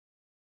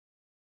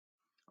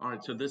All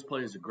right, so this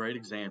play is a great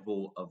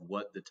example of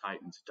what the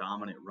Titans'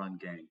 dominant run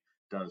game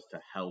does to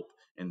help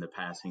in the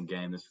passing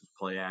game. This is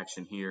play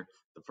action here.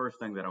 The first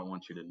thing that I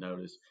want you to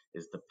notice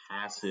is the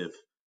passive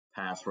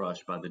pass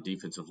rush by the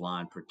defensive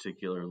line,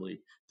 particularly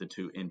the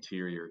two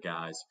interior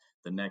guys.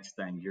 The next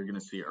thing you're going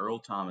to see Earl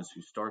Thomas,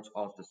 who starts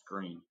off the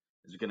screen,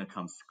 is going to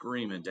come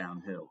screaming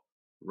downhill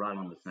right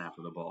on the snap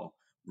of the ball,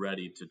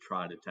 ready to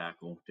try to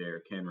tackle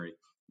Derrick Henry.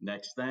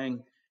 Next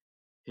thing,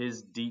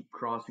 his deep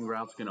crossing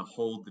route's going to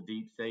hold the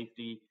deep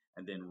safety,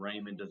 and then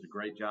Raymond does a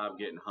great job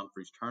getting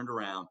Humphries turned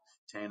around.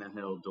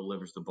 Tannehill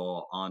delivers the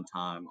ball on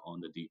time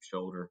on the deep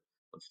shoulder.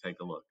 Let's take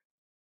a look.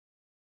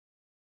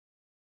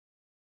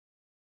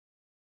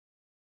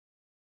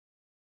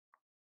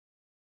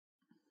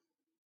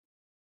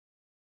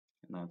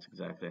 And that's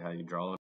exactly how you draw it.